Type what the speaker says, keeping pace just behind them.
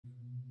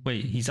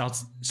Wait, he's out.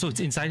 So it's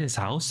inside his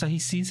house that he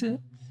sees it?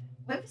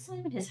 What if it's not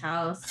even his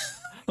house?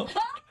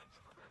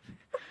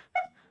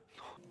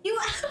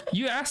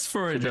 You asked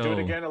for it, though. Do it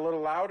again a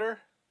little louder.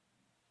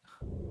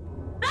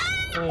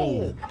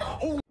 Oh.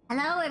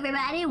 Hello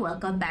everybody,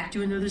 welcome back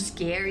to another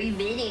scary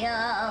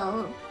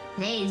video.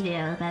 Today's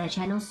video is by the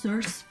channel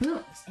Sir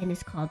Spooks, and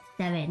it's called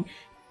 7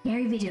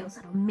 Scary Videos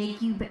That'll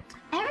Make You...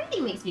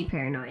 Everything makes me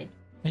paranoid.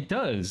 It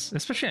does,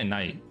 especially at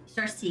night. You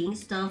start seeing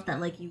stuff that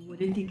like you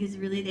wouldn't think is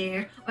really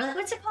there. Or like,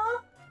 what's it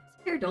called?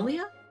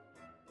 Pareidolia?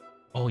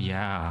 Oh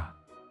yeah,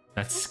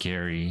 that's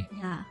scary.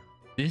 Yeah.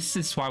 This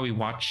is why we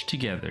watch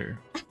together.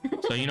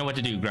 So you know what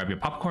to do. Grab your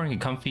popcorn,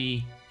 get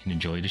comfy, and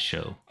enjoy the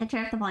show. And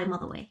turn up the volume all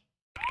the way.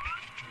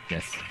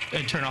 Yes.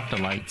 And turn off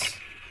the lights.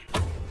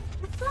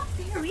 That's not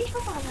fair, we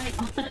have our light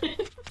on.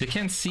 They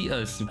can't see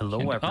us. Hello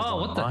everyone,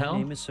 oh, what the hell? My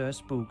name is Sir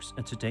Spooks,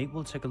 and today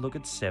we'll take a look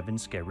at 7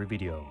 scary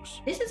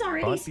videos. This is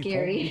already but scary.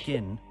 Before we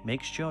begin,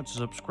 make sure to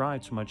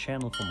subscribe to my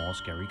channel for more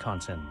scary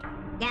content.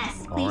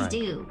 Yes, please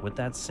do. With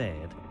that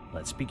said,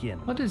 let's begin.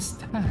 What is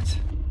that?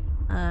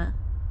 A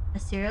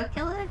serial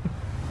killer?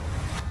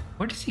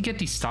 Where does he get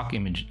these stock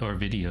image or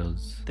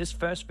videos? This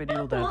first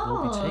video that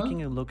we'll be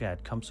taking a look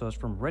at comes to us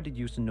from Reddit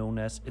user known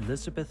as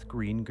Elizabeth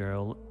Green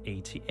Girl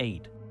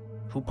 88,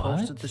 who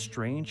posted the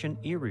strange and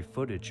eerie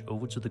footage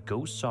over to the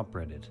Ghost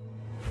subreddit.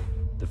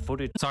 The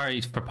footage... Sorry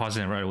for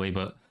pausing it right away,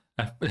 but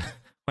when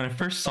I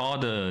first saw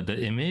the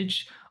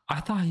image,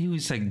 I thought he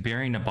was like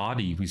burying a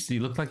body. He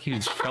looked like he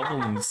was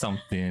shoveling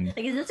something.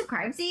 Like, is this a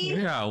crime scene?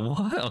 Yeah,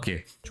 what?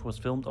 Okay. Which was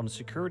filmed on a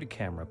security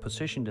camera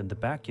positioned in the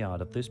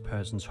backyard of this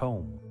person's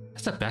home.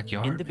 That's a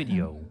backyard. In the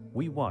video,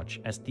 we watch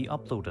as the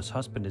uploader's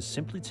husband is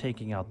simply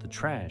taking out the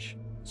trash,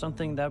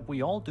 something that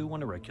we all do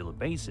on a regular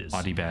basis.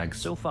 Body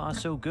bags. So far,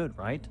 so good,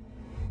 right?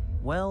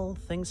 Well,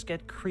 things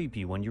get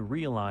creepy when you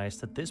realize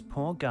that this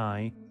poor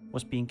guy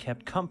was being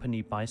kept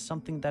company by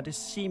something that is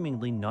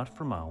seemingly not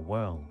from our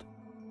world.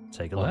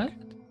 Take a look.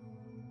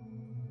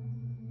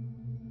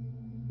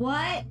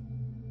 What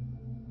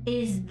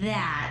is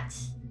that?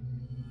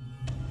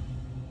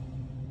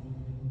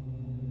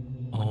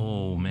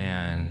 Oh,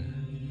 man.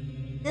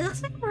 It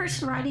looks like a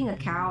person riding a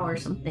cow or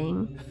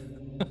something.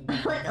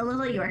 Like a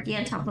little Yorkie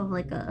on top of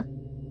like a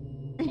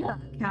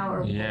cow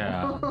or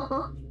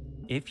bull.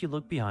 If you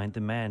look behind the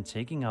man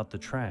taking out the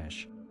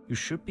trash, you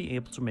should be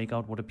able to make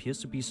out what appears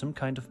to be some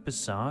kind of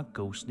bizarre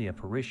ghostly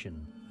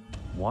apparition,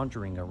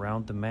 wandering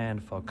around the man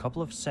for a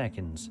couple of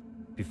seconds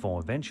before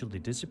eventually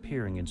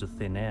disappearing into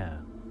thin air.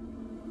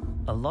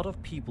 A lot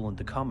of people in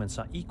the comments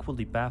are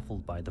equally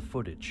baffled by the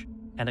footage,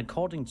 and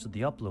according to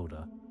the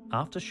uploader,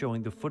 after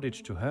showing the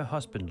footage to her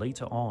husband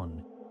later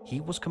on,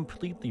 he was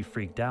completely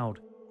freaked out,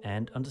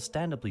 and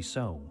understandably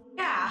so.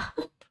 Yeah.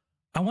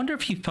 I wonder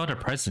if he felt a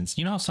presence.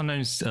 You know how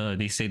sometimes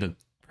they say the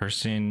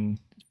person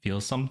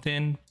feels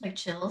something? Like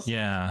chills?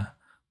 Yeah.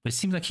 But it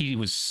seems like he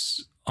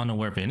was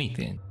unaware of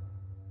anything.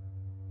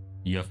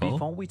 UFO?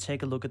 Before we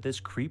take a look at this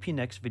creepy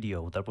next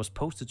video that was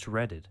posted to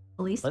Reddit,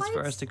 let's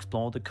first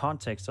explore the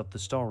context of the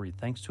story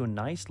thanks to a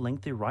nice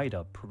lengthy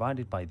write-up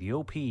provided by the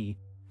OP,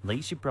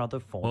 Lazy Brother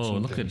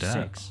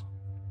 1436.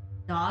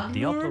 The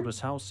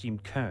uploader's house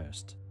seemed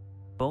cursed.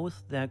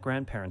 Both their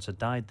grandparents had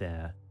died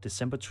there,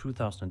 December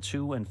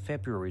 2002 and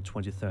February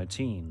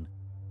 2013,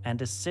 and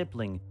a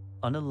sibling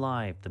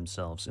unalived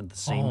themselves in the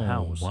same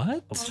house,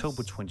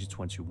 October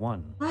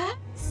 2021. What?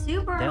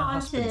 Super Their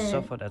haunted. husband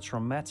suffered a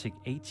traumatic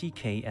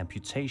ATK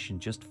amputation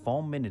just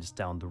 4 minutes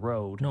down the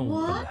road from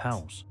the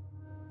house,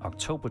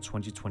 October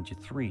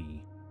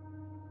 2023.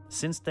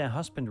 Since their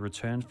husband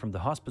returned from the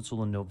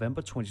hospital in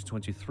November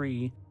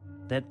 2023,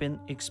 there had been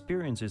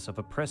experiences of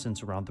a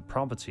presence around the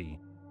property,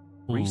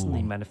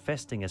 recently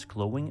manifesting as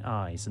glowing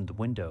eyes in the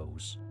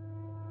windows.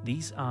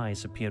 These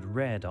eyes appeared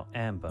red or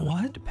amber,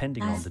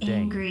 depending on the day.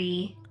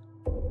 Angry.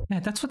 Yeah,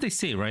 that's what they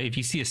say, right? If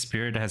you see a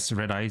spirit that has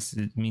red eyes,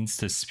 it means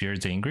the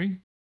spirit's angry.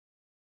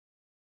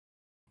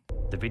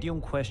 The video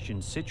in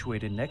question,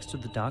 situated next to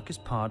the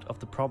darkest part of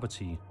the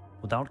property,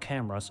 without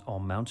cameras or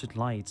mounted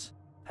lights,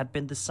 had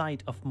been the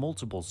site of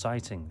multiple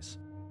sightings.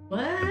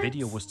 The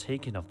video was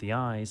taken of the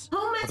eyes,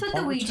 who messed with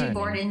the Ouija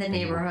board in the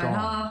neighborhood,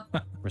 huh?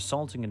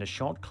 resulting in a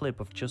short clip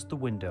of just the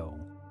window.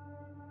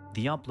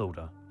 The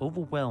uploader,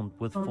 overwhelmed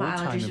with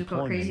full-time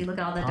employment,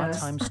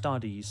 part-time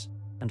studies,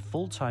 and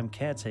full-time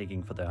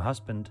caretaking for their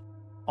husband,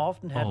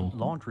 often had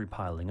laundry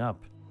piling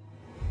up.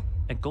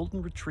 A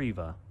golden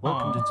retriever,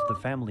 welcomed into the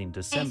family in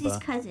December,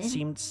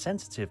 seemed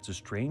sensitive to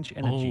strange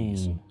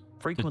energies,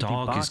 frequently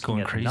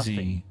barking at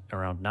nothing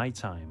around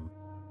nighttime.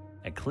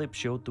 A clip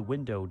showed the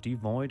window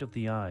devoid of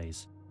the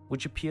eyes,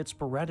 which appeared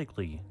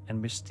sporadically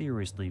and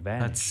mysteriously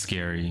vanished. That's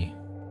scary.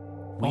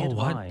 Weird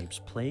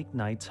vibes plagued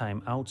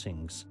nighttime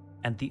outings,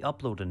 and the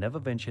uploader never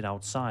ventured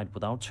outside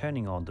without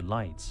turning on the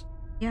lights.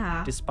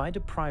 Yeah. Despite a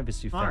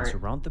privacy fence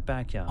around the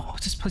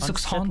backyard, this place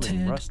looks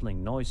haunted.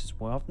 Rustling noises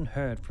were often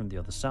heard from the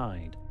other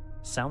side,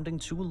 sounding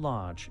too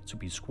large to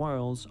be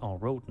squirrels or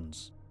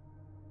rodents.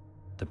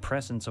 The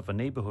presence of a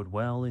neighborhood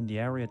well in the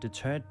area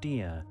deterred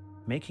deer,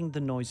 making the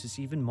noises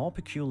even more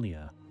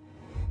peculiar.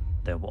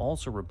 There were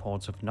also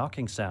reports of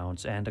knocking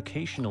sounds and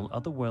occasional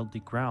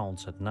otherworldly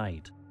growls at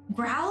night.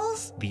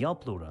 Growls? The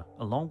uploader,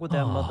 along with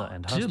their mother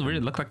and husband, does it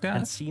really look like that?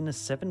 had seen a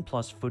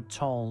 7+ foot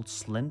tall,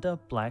 slender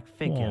black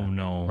figure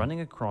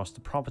running across the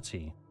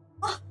property.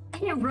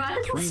 And it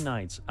runs? 3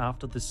 nights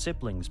after the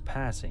siblings'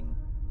 passing,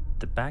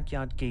 the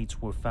backyard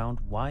gates were found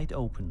wide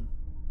open,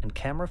 and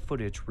camera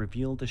footage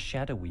revealed a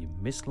shadowy,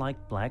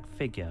 mist-like black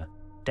figure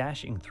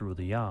dashing through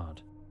the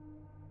yard.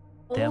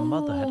 Their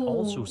mother had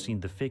also seen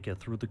the figure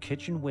through the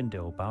kitchen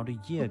window about a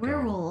year ago,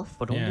 werewolf.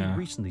 but only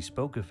recently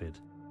spoke of it,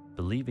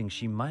 believing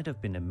she might have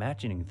been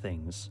imagining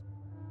things.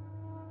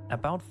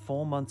 About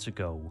 4 months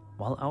ago,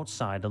 while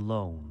outside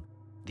alone,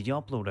 the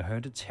uploader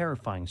heard a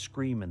terrifying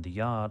scream in the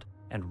yard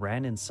and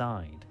ran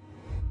inside.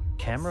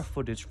 Camera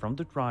footage from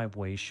the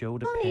driveway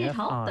showed a pair of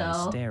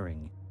eyes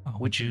staring,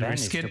 which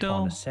vanished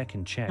upon a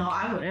second check. No,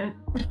 I wouldn't.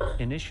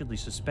 Initially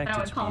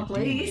suspected to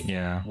be a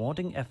demon,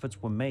 warding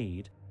efforts were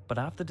made, but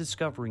after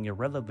discovering a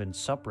relevant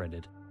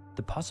subreddit,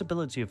 the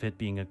possibility of it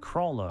being a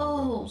crawler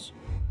arose.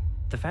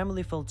 The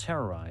family felt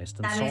terrorized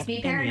and sought any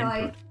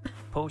input,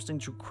 posting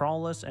to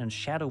crawlers and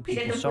shadow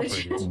people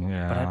subreddits,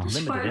 but had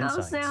limited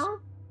insights,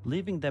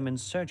 leaving them in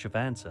search of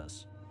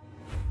answers.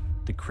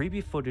 The creepy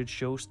footage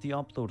shows the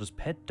uploader's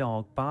pet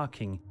dog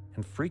barking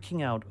and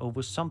freaking out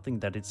over something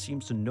that it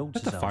seems to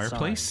notice outside,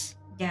 fireplace?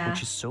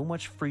 Which is so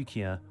much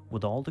freakier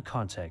with all the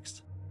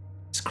context.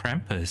 It's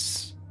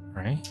Krampus,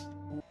 right?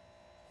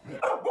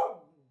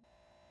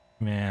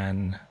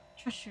 Man.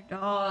 Trust your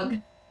dog.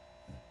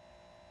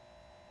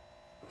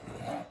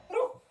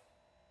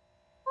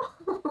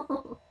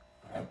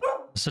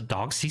 Does the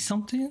dog see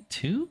something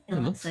too? It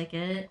looks like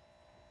it.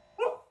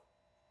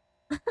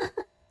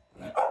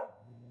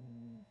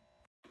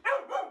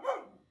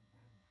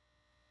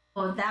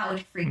 Oh, that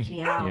would freak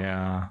me out.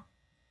 Yeah.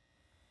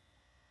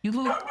 You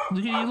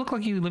look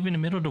like you live in the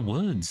middle of the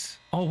woods.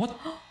 Oh, what?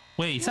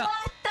 Wait, is that?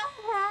 What the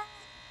heck?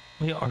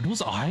 Wait, are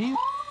those eyes?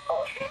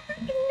 Oh, heck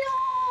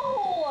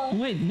no!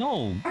 Wait,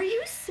 no. Are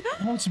you?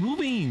 Oh, it's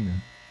moving.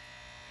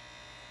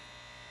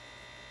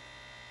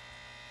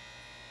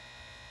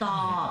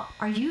 Stop.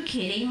 Are you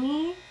kidding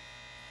me?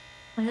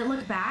 Did it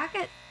look back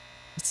at?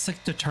 It's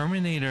like the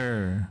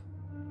Terminator.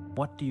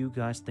 What do you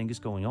guys think is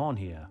going on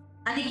here?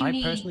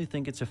 I personally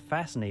think it's a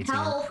fascinating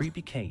and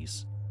creepy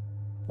case.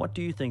 What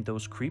do you think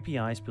those creepy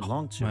eyes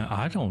belong to? Man,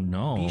 I don't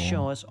know. Be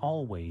sure as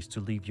always to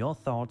leave your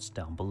thoughts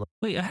down below.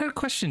 Wait, I had a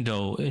question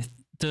though. If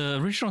the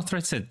original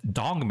thread said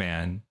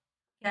Dogman.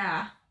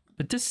 Yeah.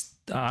 But this,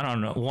 I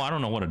don't know. Well, I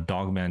don't know what a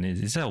Dogman is.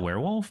 Is that a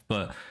werewolf?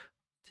 But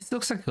this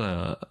looks like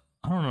a,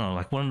 I don't know,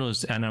 like one of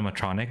those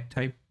animatronic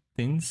type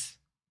things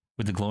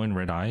with the glowing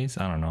red eyes.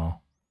 I don't know.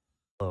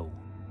 Oh.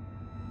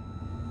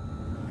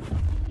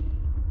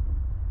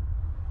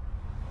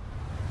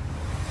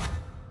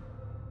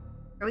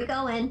 Where are we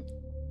going?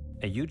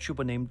 A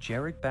YouTuber named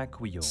Jarek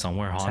Bakuyo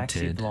Somewhere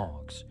haunted. Taxi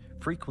Vlogs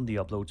frequently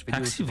uploads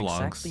videos of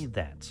exactly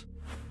that.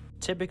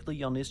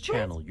 Typically on his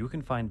channel, you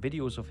can find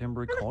videos of him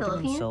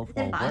recording himself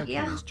while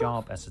working his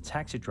job as a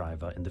taxi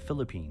driver in the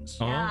Philippines.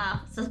 Yeah,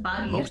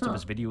 most of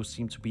his videos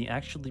seem to be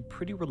actually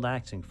pretty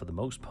relaxing for the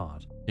most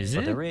part. Is it?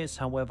 But there is,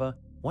 however,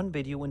 one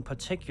video in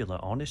particular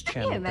on his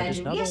channel that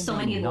is not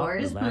only not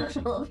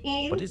relaxing,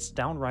 but it's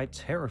downright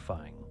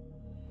terrifying.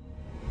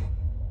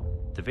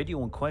 The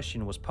video in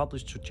question was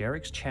published to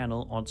Jarek's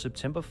channel on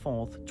September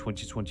 4th,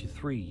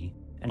 2023,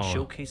 and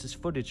showcases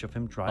footage of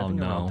him driving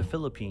around the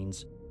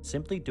Philippines,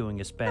 simply doing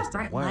his best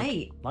at work,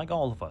 like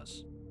all of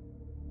us.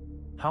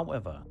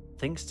 However,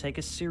 things take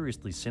a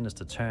seriously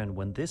sinister turn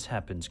when this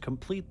happens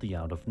completely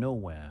out of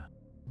nowhere.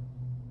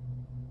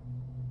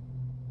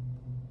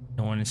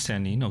 No one is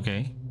standing,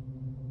 okay.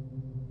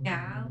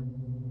 Yeah.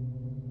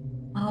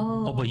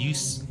 Oh, but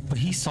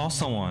he saw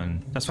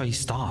someone. That's why he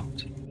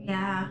stopped.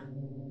 Yeah.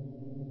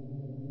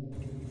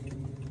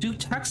 Do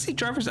taxi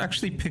drivers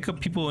actually pick up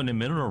people in the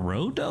middle of the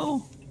road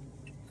though?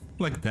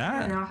 Like that?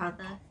 I don't know how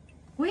that.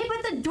 Wait,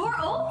 but the door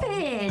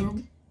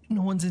opened.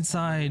 No one's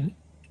inside.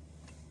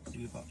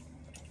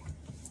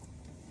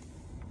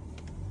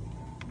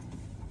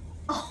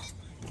 Oh.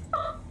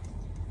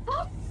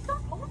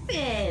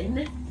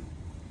 Open.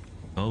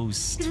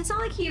 Ghost. Because it's not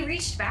like he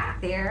reached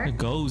back there. A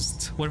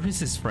ghost. What if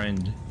it's his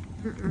friend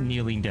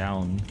kneeling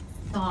down?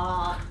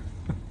 Stop.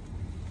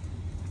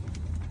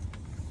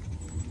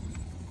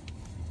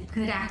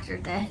 Good actor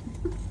then.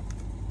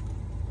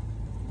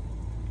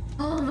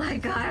 Oh my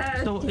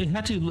god. So it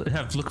had to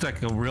have looked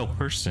like a real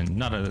person,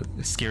 not a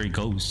scary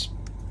ghost,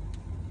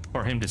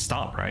 for him to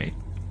stop, right?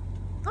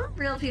 Some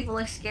real people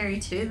look scary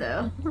too,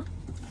 though.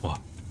 What?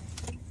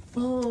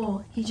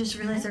 Oh, he just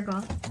realized they're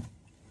gone.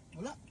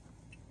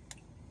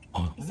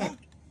 Oh. He said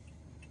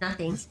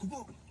nothing.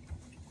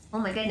 Oh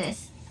my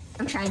goodness.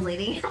 I'm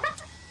translating.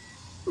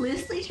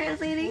 Loosely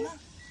translating.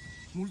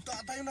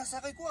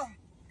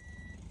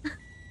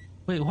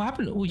 Wait, what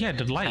happened? Oh yeah,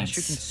 the lights. As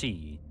you can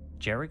see,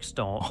 Jarek's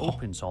door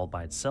opens all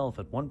by itself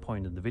at one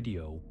point in the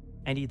video,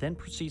 and he then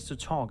proceeds to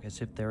talk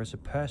as if there is a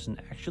person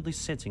actually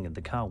sitting in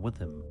the car with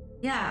him.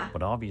 Yeah.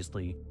 But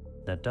obviously,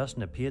 that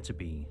doesn't appear to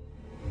be.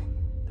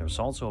 There's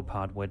also a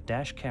part where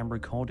dash cam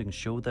recordings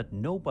show that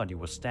nobody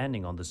was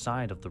standing on the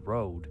side of the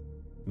road,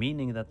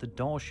 meaning that the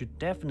door should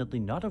definitely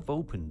not have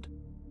opened,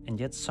 and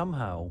yet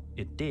somehow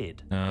it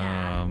did.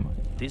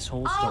 This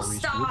whole story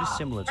is really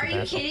similar to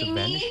that of the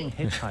vanishing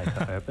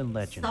hitchhiker urban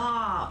legend.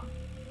 Stop.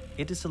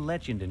 It is a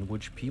legend in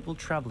which people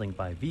traveling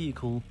by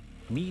vehicle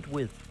meet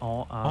with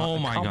or are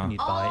accompanied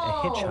by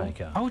a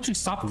hitchhiker. How would you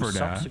stop for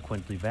that?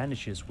 Subsequently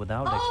vanishes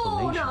without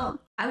explanation. No,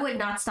 I would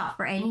not stop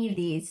for any of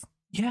these.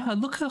 Yeah,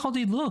 look at how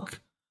they look.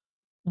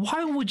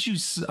 Why would you?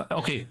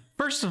 Okay,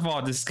 first of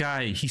all, this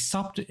guy, he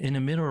stopped in the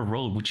middle of the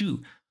road. Would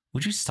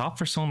you stop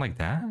for someone like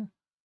that?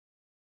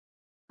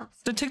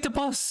 Then take the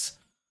bus.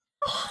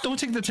 Don't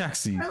take the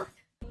taxi.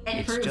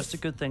 It's just a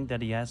good thing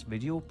that he has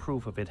video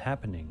proof of it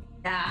happening.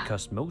 Yeah.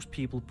 Because most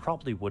people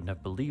probably wouldn't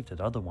have believed it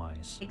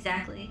otherwise.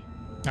 Exactly.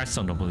 I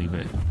still don't believe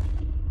it.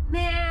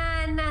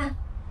 Man.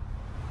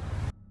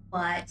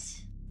 What?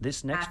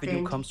 This next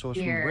video comes to us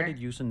from Reddit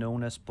user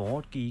known as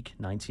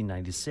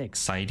BoardGeek1996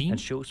 Sighting? and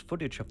shows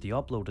footage of the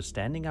uploader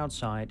standing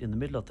outside in the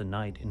middle of the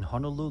night in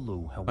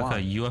Honolulu, Hawaii.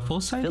 Like a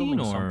UFO sighting filming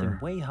or something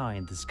way high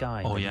in the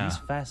sky that he's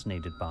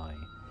fascinated by.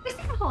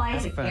 Hawaii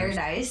is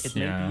paradise. It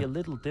may be a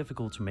little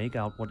difficult to make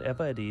out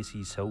whatever it is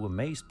he's so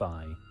amazed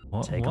by.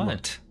 Take a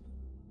look.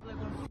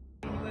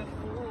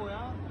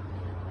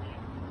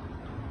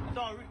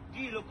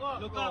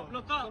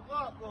 Look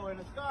up, bro, in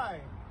the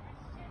sky.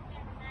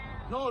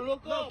 No,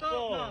 look up,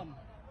 bro.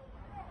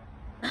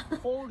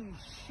 Holy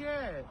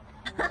shit.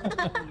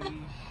 Holy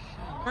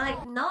shit.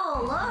 Like,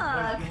 no,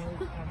 look.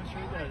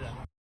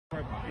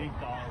 Big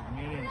dog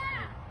meeting.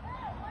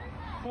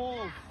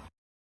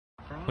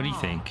 What do you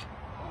think?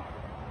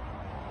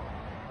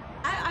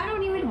 I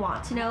don't even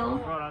want to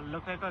know. Bro, that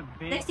look like a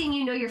big... Next thing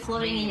you know, you're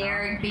floating in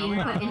air and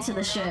being put into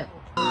the ship.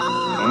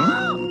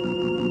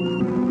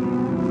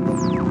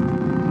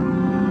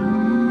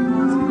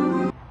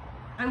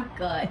 I'm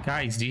good.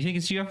 Guys, do you think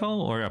it's UFO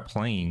or a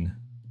plane?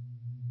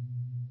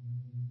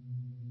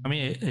 I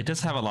mean, it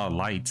does have a lot of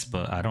lights,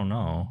 but I don't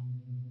know.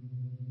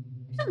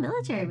 There's a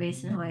military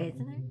base in Hawaii,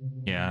 isn't there?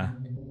 Yeah.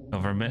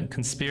 Government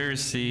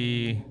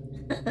conspiracy.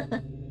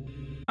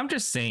 I'm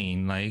just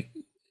saying, like,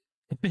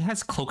 if it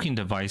has cloaking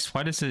device,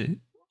 why does it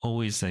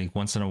always, like,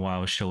 once in a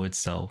while show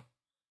itself?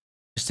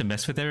 Just to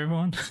mess with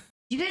everyone? Did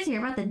you guys hear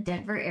about the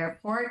Denver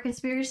airport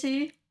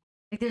conspiracy?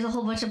 Like, there's a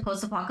whole bunch of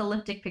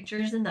post-apocalyptic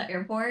pictures in the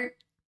airport.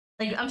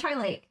 Like, I'm trying,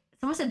 like,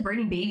 someone said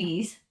burning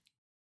babies.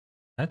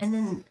 And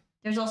then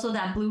there's also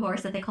that blue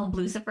horse that they call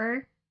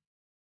Blucifer.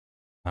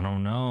 I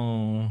don't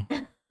know.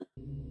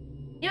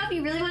 You know, if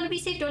you really want to be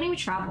safe, don't even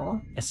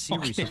travel. A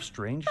series of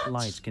strange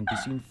lights can be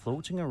seen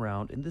floating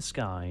around in the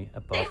sky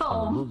above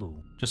Honolulu.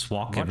 Just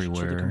walk much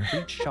everywhere. To the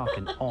complete shock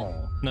and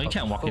awe. No, you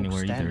can't walk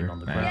anywhere either. On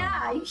the ground,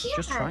 yeah, you can't.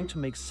 Just trying to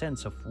make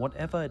sense of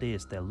whatever it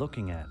is they're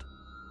looking at.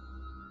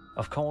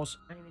 Of course,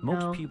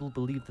 most people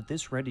believe that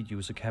this Reddit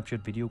user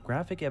captured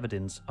videographic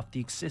evidence of the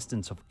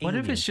existence of aliens.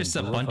 What if it's just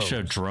a bunch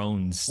of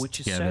drones which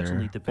is together,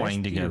 certainly the best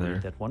flying together theory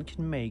that one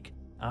can make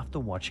after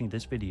watching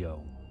this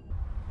video.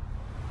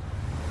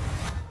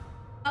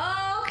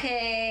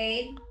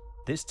 Okay.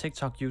 This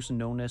TikTok user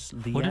known as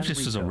Leanne What if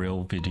this was a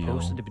real video?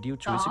 Posted a video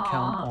to his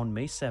account on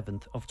May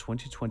 7th of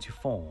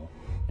 2024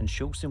 and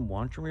shows him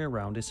wandering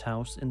around his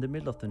house in the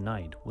middle of the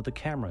night with a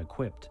camera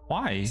equipped.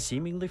 Why?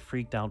 Seemingly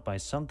freaked out by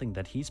something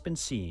that he's been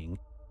seeing,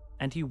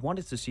 and he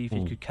wanted to see if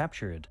he could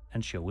capture it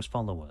and show his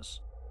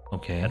followers.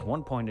 Okay. At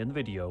one point in the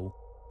video,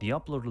 the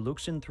uploader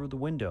looks in through the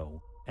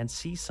window and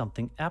sees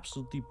something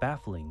absolutely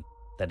baffling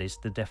that is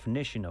the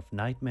definition of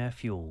nightmare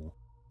fuel.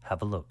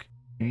 Have a look.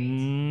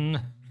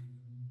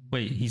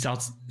 Wait, he's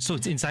out. So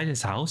it's inside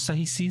his house that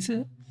he sees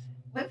it?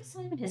 What if it's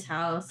not even his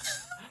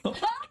house?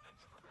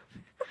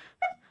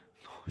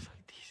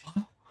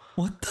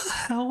 What the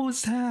hell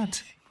was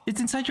that? It's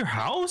inside your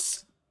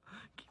house?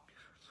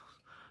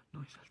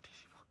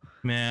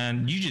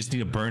 Man, you just need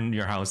to burn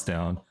your house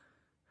down.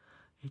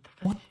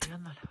 What?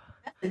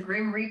 That's the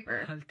Grim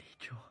Reaper.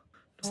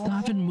 It's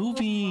not even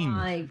moving. Oh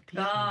my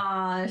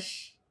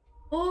gosh.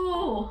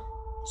 Oh.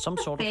 Some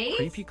sort of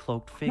creepy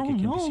cloaked figure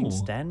can be seen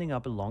standing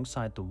up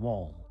alongside the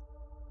wall.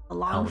 A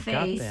long How it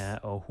face. got there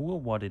or who or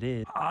what it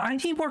is. I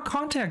need more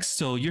context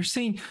though. You're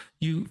saying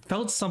you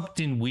felt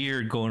something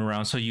weird going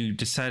around, so you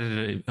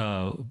decided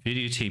to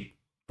videotape,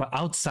 but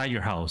outside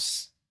your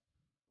house.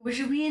 Would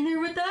you be in there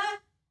with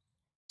that?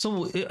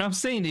 So I'm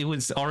saying it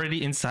was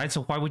already inside,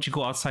 so why would you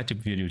go outside to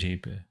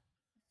videotape it?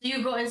 Do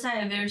you go inside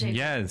and videotape?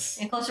 Yes.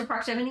 In closer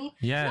proximity?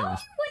 Yes. No, you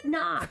would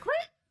not. Quit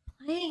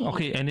playing.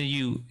 Okay, and then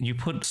you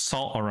put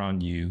salt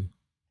around you,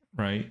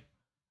 right?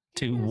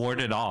 To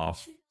ward it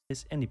off.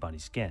 Is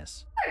anybody's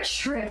guess. You're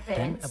tripping.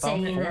 Then about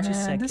saying 40 that.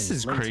 seconds This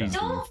is later, crazy.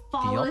 Don't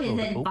follow the his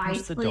uploader opens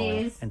advice, the door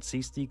please. and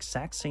sees the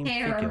exact same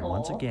figure Terrible.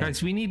 once again.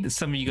 Guys, we need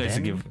some of you guys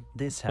Then to give.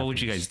 this What would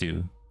you happens. guys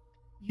do?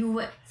 You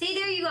would. See,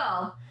 there you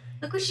go.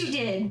 Look what you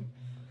did.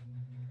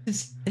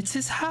 It's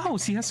his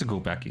house. He has to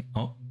go back in.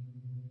 Oh,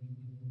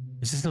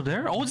 is it still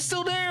there? Oh, it's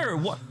still there.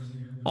 What?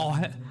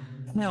 Oh,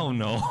 hell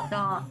no.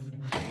 Stop.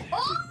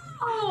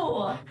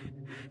 Oh!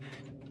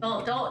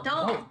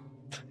 Don't.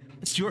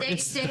 It's your.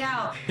 Stay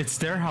out. It's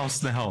their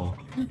house now.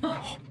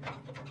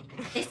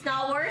 It's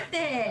not worth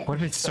it. What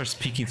if it starts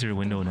peeking through the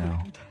window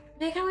now?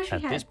 Nick, I wish we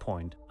At had. this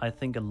point, I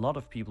think a lot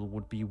of people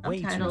would be way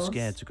too Subtitles.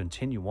 scared to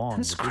continue on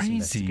That's with this crazy.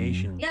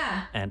 investigation.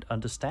 Yeah. And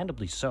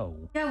understandably so.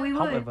 Yeah, we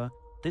would. However,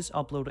 this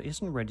uploader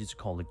isn't ready to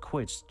call it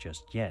quits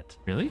just yet.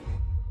 Really?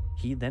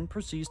 He then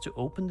proceeds to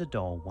open the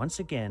door once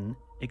again,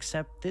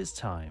 except this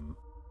time.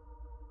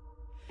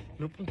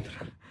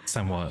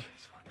 Somewhat.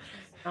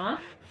 Huh?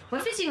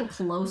 What if it's even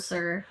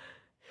closer?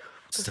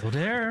 Still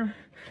there.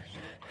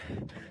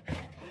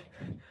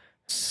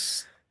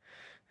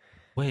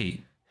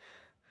 Wait,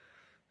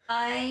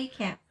 I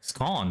can't. it's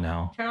gone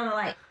now. Turn on the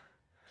light.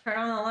 Turn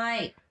on the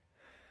light.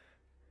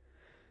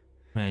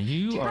 Man,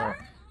 you are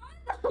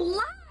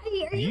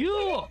Lie! Are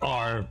you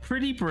are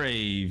pretty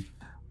brave.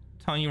 I'm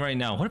telling you right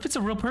now. What if it's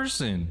a real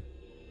person?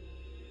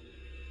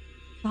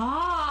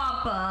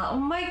 Stop! Oh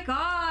my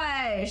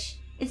gosh!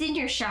 It's in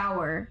your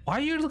shower. Why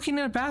are you looking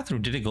at a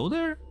bathroom? Did it go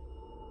there?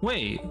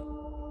 Wait.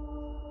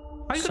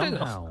 How you gonna...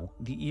 Somehow,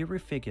 the eerie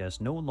figure is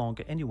no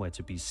longer anywhere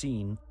to be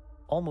seen,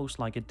 almost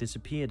like it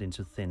disappeared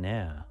into thin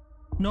air.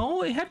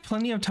 No, it had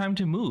plenty of time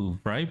to move,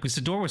 right? Because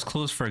the door was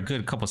closed for a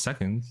good couple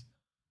seconds.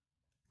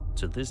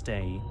 To this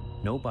day,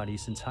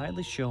 nobody's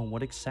entirely sure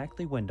what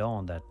exactly went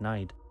on that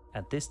night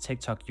at this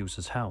TikTok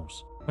user's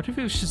house. What if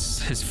it was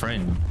just his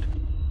friend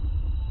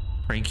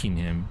pranking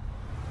him?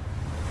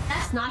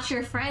 That's not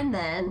your friend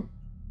then.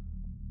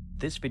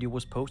 This video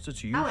was posted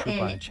to Oh, YouTube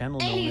by a and channel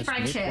any known as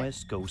friendship.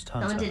 Midwest Ghost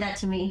Hunter. Someone did that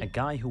to me. A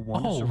guy who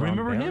wanders around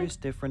remember him? various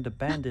different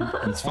abandoned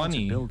and That's haunted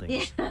funny.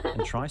 buildings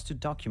and tries to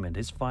document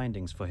his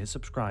findings for his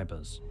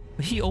subscribers.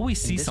 He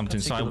always In sees this something,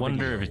 so I particular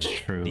wonder video, if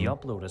it's true. The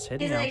uploader is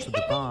heading He's out like, to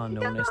the bar "Hey,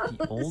 known as the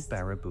ghost." Old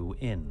Baraboo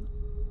Inn.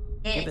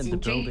 It's Given the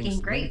and drinking building's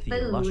great lengthy,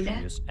 food.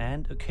 illustrious,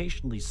 and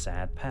occasionally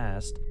sad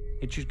past,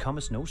 it should come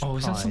as no Oh,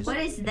 is that surprise. some- What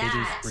is It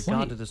that? is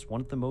regarded as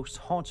one of the most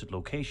haunted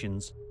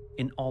locations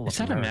in all Is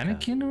of that a America.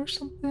 mannequin or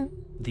something?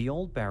 The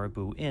Old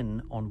Baraboo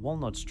Inn on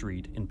Walnut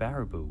Street in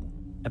Baraboo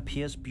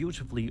appears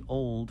beautifully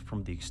old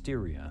from the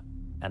exterior,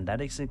 and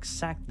that is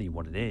exactly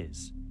what it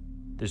is.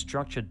 The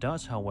structure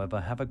does, however,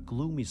 have a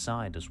gloomy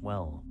side as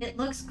well. It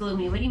looks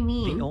gloomy. What do you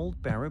mean? The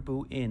Old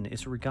Baraboo Inn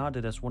is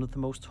regarded as one of the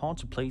most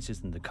haunted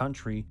places in the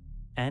country,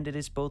 and it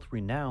is both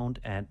renowned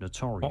and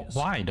notorious.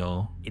 Why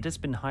though? It has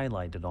been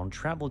highlighted on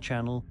Travel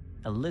Channel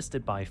and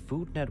listed by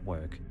Food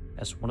Network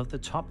as one of the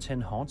top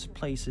 10 haunted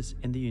places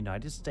in the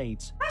United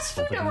States What's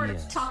over Food the Network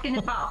years. talking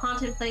about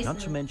haunted places? Not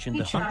to mention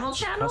You the Travel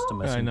hundreds of Channel?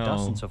 customers I and know.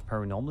 dozens of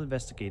paranormal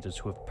investigators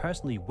who have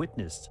personally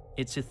witnessed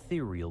its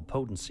ethereal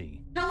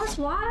potency. Tell us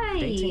why.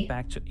 Dating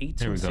back to we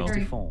go.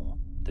 1864,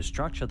 the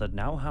structure that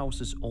now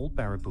houses Old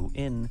Baraboo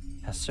Inn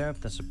has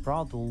served as a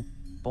brothel,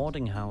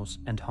 boarding house,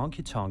 and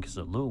honky-tonk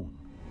saloon.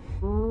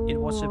 It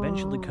was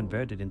eventually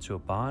converted into a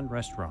bar and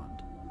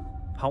restaurant.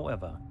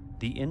 However,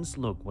 the inn's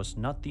look was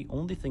not the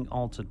only thing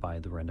altered by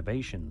the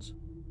renovations.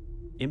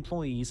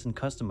 Employees and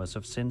customers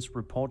have since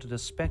reported a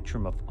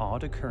spectrum of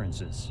odd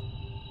occurrences.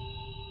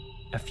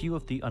 A few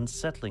of the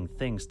unsettling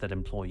things that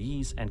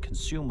employees and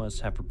consumers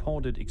have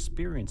reported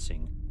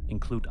experiencing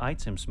include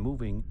items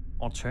moving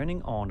or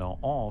turning on or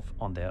off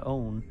on their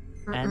own,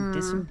 and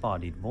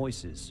disembodied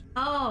voices.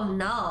 Oh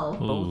no.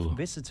 Ooh. Both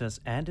visitors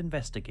and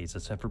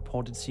investigators have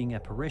reported seeing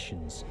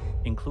apparitions,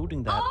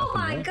 including that Oh of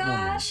an my old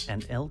gosh.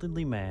 woman, an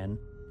elderly man,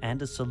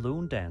 and a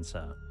saloon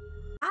dancer.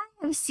 I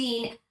have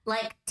seen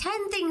like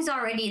 10 things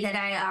already that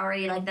I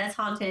already like. That's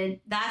haunted.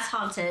 That's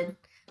haunted.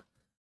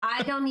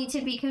 I don't need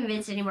to be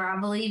convinced anymore. I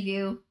believe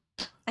you.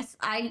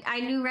 I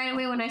knew right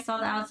away when I saw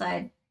the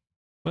outside.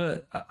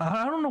 But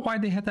I don't know why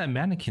they had that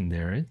mannequin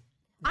there.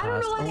 I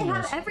don't know why Past they have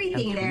owners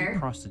everything and 3 there.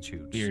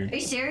 prostitutes. Weird. Are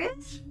you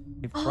serious?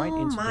 If Oh right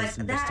into my- this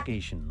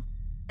investigation.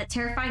 That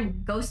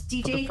terrifying ghost For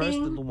the DJ first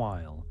thing? little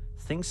while,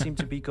 things seem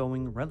to be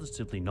going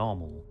relatively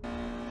normal.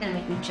 It's gonna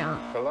make me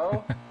jump.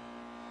 Hello?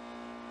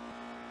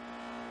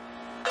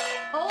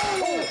 Oh!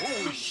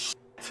 Holy shit!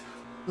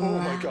 Oh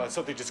my god,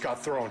 something just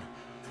got thrown.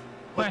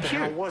 But What the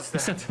hell was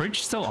Is the that?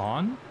 fridge still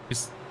on?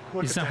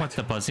 Look Is at that what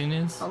the buzzing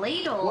is? A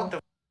ladle. What the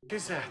f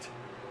is that?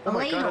 A Oh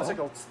my god, it's like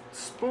ladle. a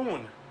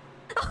spoon.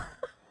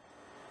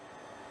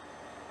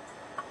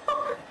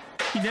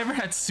 You never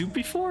had soup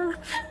before?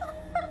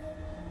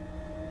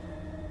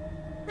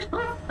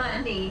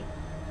 Funny.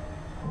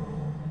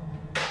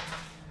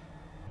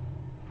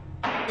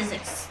 Is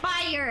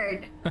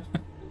expired.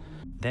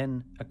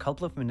 Then, a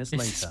couple of minutes Is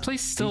later, this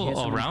place he still hears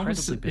some around?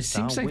 incredibly It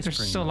seems bizarre like there's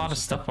whispering still a lot of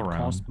noises stuff that would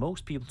around. cause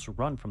most people to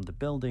run from the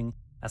building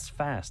as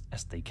fast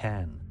as they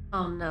can.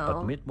 Oh But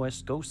no.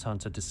 Midwest Ghost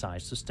Hunter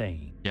decides to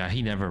stay. Yeah,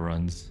 he never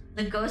runs.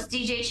 The ghost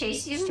DJ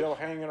chased you? Still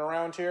hanging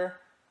around here?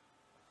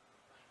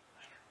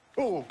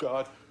 Oh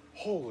god.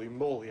 Holy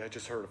moly, I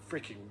just heard a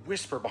freaking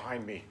whisper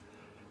behind me.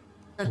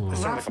 The sound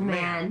gruff like a man.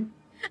 man.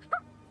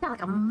 Sound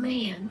like a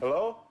man.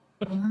 Hello?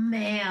 A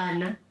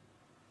man.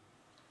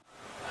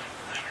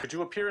 Could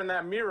you appear in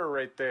that mirror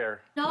right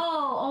there? No.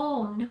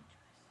 Oh no.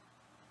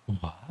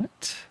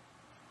 What?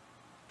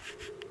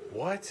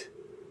 What?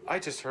 I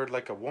just heard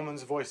like a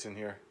woman's voice in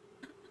here.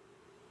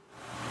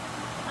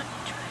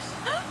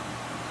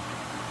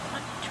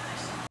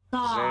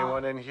 Is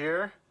anyone in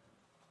here?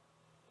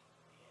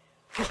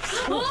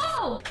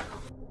 Oh!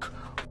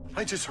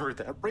 I just heard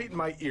that right in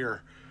my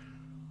ear.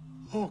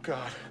 Oh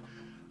God,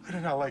 I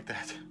did not like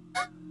that.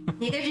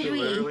 Neither It did we.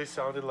 literally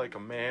sounded like a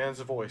man's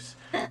voice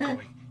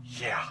going,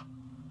 yeah,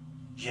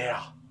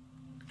 yeah.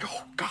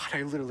 Oh God,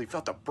 I literally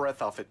felt the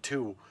breath off it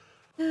too.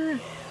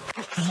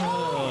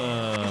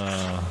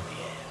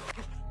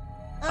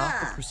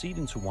 After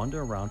proceeding to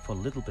wander around for a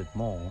little bit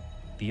more,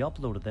 the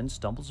uploader then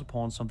stumbles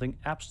upon something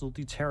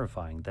absolutely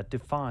terrifying that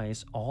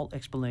defies all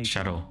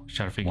explanation.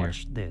 Shadow figure.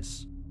 Watch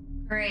this.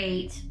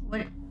 Great.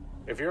 What?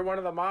 If you're one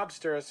of the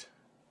mobsters,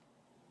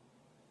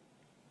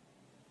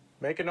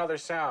 make another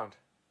sound.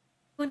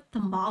 What, the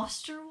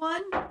mobster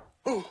one?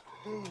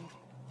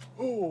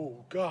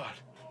 Oh God.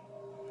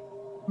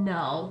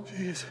 No.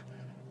 Jeez.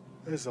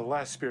 This is the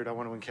last spirit I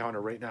want to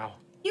encounter right now.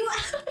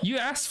 You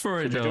asked for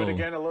it Could you though. do it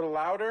again a little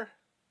louder?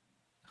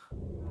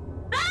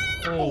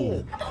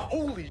 Oh.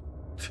 Holy.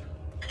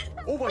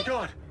 Oh my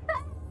God.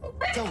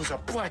 That was a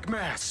black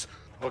mass.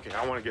 Okay,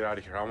 I want to get out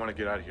of here. I want to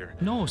get out of here.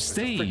 No, There's a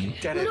stay.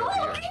 freaking dead end over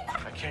here.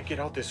 I can't get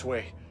out this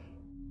way.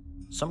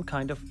 Some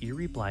kind of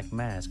eerie black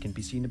mass can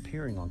be seen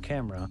appearing on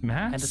camera,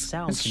 Mass? and a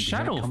sound It's can be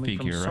shadow heard coming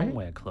figure, from right?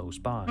 somewhere close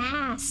by.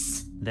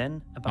 Ass.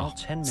 Then, about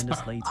 10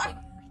 minutes later,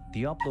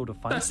 the uploader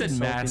finds said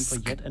himself in mask.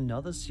 for yet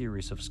another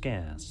series of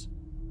scares.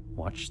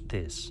 Watch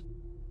this.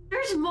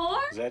 There's more?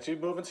 Is that you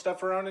moving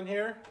stuff around in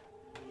here?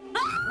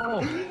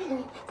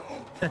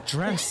 That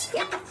dress.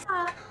 There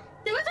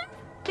was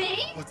a face?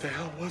 What the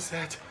hell was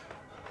that?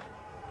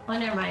 Oh,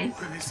 never mind.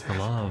 What is that?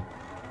 Love.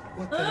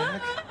 What the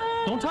heck?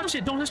 Don't touch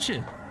it. Don't touch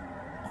it.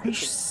 Are you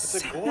It's a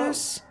glove.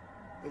 serious?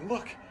 And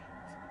look,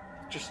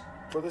 just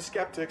for the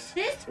skeptics.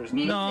 This There's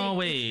music No, is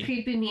wait.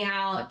 creeping me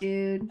out,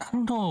 dude. I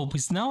don't know,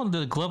 because now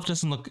the glove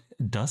doesn't look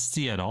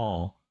dusty at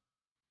all.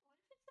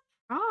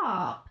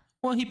 Stop.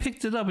 Well, he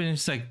picked it up and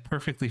it's like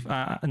perfectly.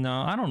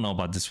 No, I don't know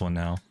about this one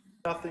now.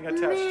 nothing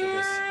attached to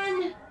this.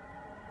 Man.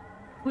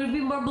 Would it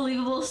be more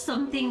believable if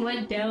something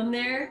went down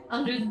there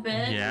under the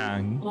bed? Yeah,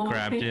 and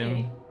grabbed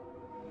him.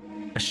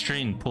 A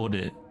string pulled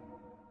it.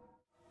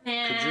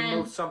 Man. Could you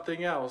move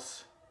something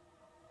else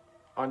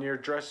on your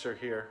dresser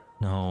here?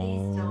 Please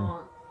No.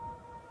 don't.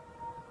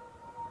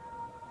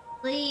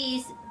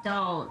 Please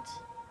don't.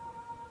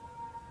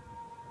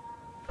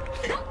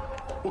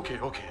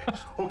 Okay.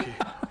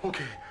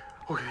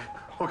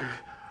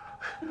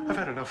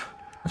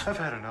 I've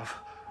had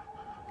enough.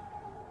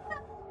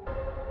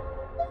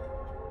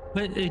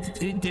 But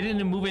it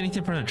didn't move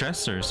anything from the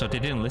dresser, so they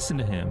didn't listen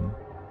to him.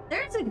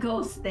 There's a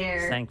ghost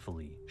there.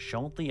 Thankfully,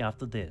 shortly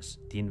after this,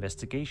 the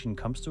investigation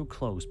comes to a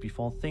close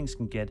before things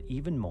can get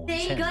even more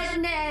Thank intense.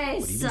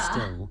 goodness. But even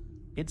still,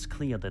 it's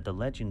clear that the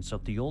legends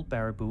of the old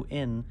Baraboo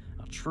Inn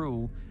are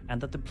true and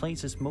that the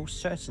place is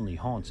most certainly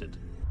haunted.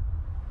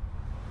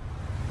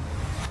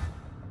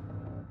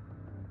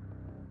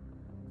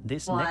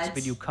 This next What?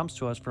 video comes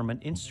to us from an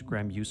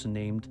Instagram user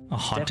named A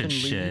haunted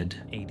shed.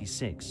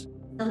 Stephen86, So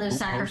who there's posted a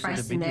sacrifice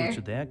in video there.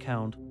 to their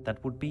account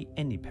that would be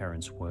any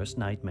parent's worst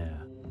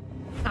nightmare.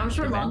 Arms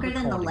were The man longer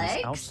than the recording is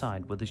legs.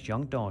 outside with his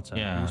young daughter,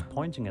 Yeah. who's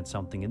pointing at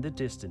something in the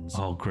distance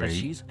Oh, that great.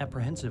 she's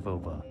apprehensive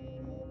over.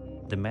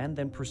 The man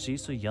then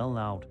proceeds to yell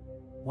out,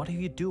 "What are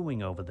you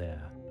doing over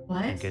there?"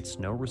 What? and gets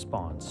no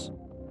response.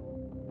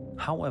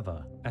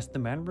 However, as the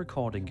man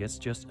recording gets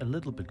just a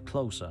little bit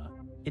closer,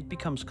 it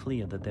becomes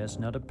clear that there's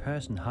not a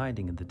person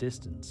hiding in the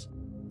distance.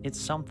 It's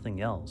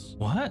something else.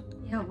 What?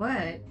 Yeah,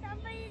 what?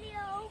 Somebody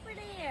over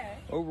there.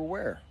 Over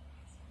where?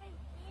 Right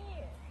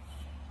there.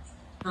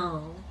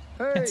 Oh.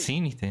 I Hey, can't see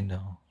anything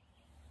though.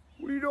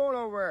 what are you doing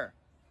over there?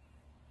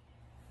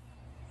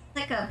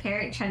 It's like a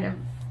parent trying to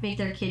make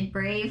their kid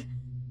brave.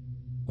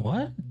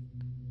 What?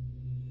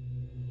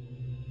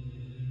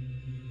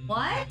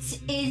 What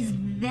is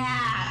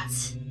that?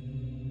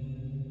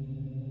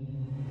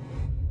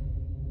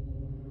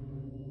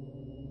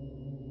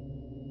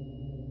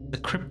 The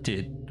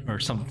cryptid or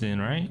something,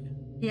 right?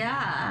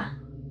 Yeah.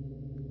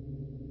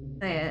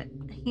 Like a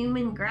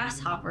human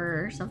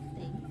grasshopper or something.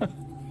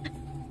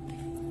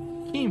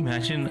 Can you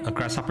imagine a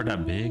grasshopper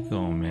that big?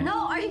 Oh man.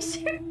 No, are you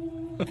serious?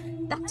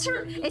 That's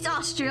it's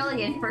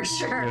Australian for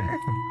sure.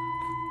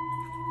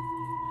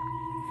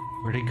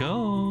 Where'd it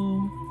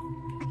go?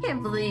 I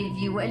can't believe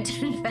you went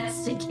to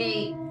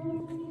investigate.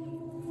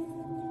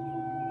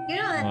 You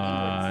know that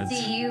What? thing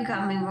would see you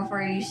coming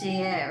before you see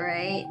it,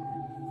 right?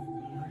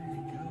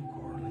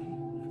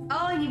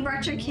 Oh, you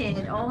brought your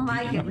kid. Oh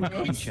my The goodness.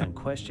 creature in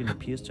question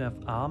appears to have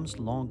arms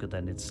longer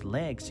than its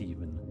legs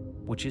even,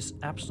 which is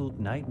absolute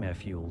nightmare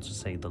fuel to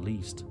say the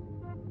least.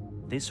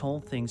 This whole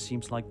thing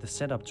seems like the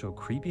setup to a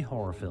creepy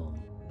horror film.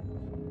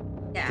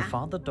 The Yeah.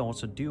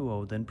 father-daughter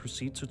duo then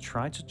proceed to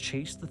try to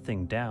chase the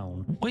thing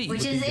down, Wait, Which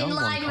with is the young in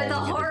one line with a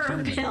calling it a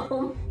horror demon.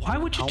 film. why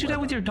would you do that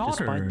with your However,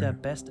 daughter? Despite their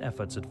best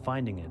efforts at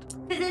finding it,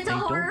 Because it's they a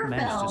horror don't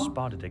manage to film.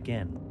 spot it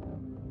again.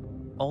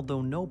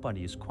 Although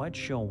nobody is quite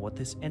sure what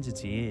this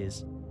entity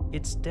is,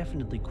 it's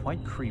definitely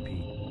quite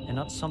creepy and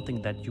not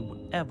something that you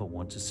would ever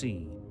want to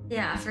see.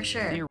 Yeah, for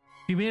sure. If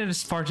you made it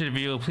this far to the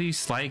video,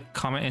 please like,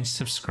 comment, and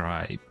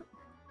subscribe.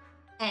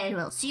 And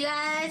we'll see you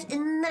guys in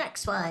the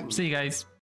next one. See you guys.